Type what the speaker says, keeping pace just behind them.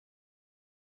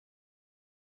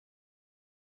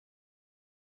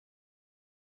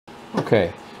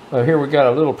Okay, here we got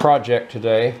a little project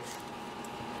today.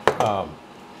 A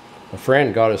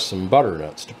friend got us some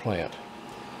butternuts to plant,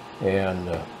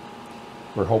 and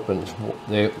we're hoping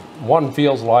one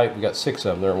feels light. We got 6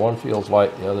 of them there. One feels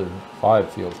light, the other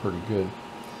 5 feel pretty good.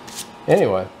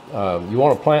 Anyway, you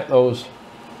want to plant those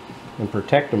and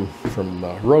protect them from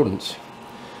rodents.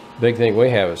 Big thing we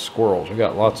have is squirrels. We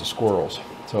got lots of squirrels.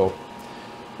 So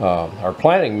our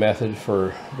planting method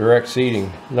for direct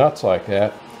seeding nuts like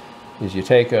that is you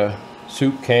take a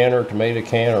soup can or tomato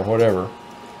can or whatever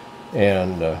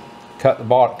and cut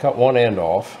one end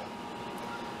off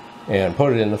and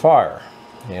put it in the fire.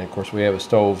 And of course we have a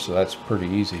stove, so that's pretty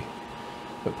easy.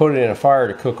 But put it in a fire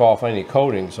to cook off any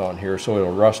coatings on here so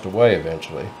it'll rust away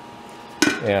eventually.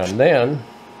 And then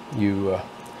you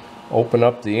open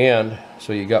up the end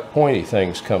so you got pointy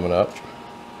things coming up.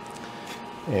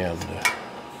 And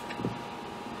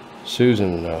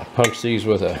Susan punched these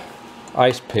with a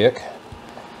ice pick,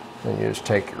 and you just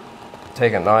take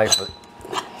a knife,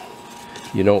 but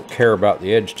you don't care about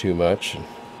the edge too much, and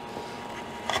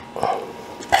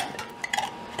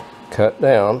cut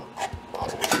down,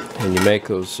 and you make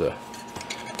those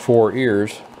 4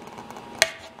 ears.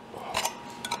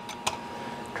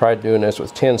 Tried doing this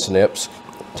with tin snips.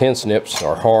 Tin snips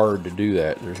are hard to do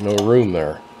that. There's no room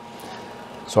there,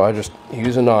 so I just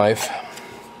use a knife,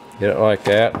 get it like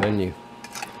that, and then you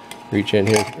reach in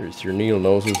here with your needle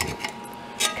noses and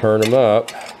turn them up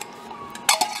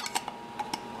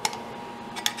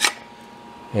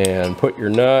and put your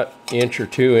nut 1 inch or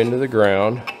 2 into the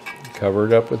ground, cover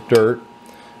it up with dirt,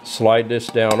 slide this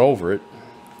down over it,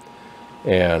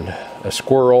 and a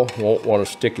squirrel won't want to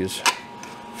stick his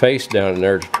face down in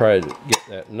there to try to get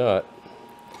that nut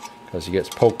because he gets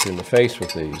poked in the face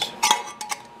with these.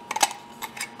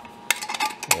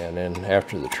 And then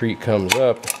after the tree comes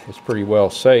up, it's pretty well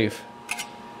safe.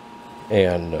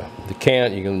 And the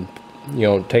can, you can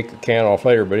take the can off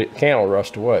later, but the can will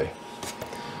rust away.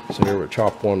 So here we'll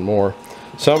chop one more.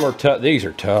 Some are tough. These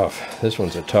are tough. This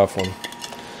one's a tough one.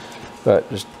 But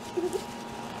just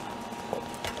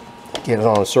get it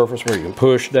on a surface where you can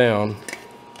push down.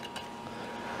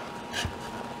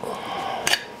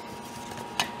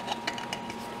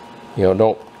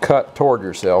 Don't cut toward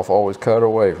yourself. Always cut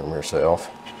away from yourself.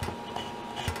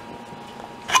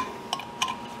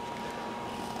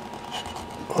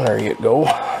 There you go.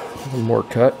 One more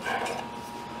cut.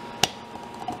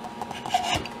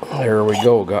 There we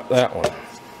go. Got that one.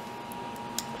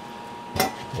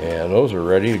 And those are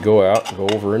ready to go out and go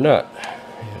over a nut.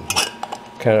 And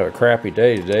kind of a crappy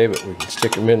day today, but we can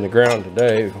stick them in the ground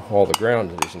today while the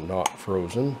ground is not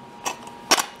frozen.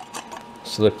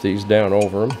 Slip these down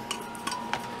over them,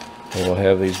 and we'll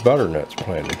have these butternuts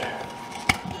planted.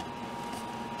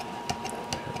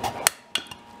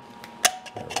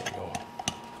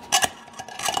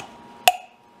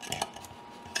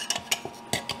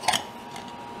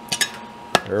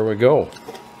 There we go.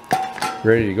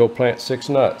 Ready to go plant 6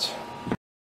 nuts.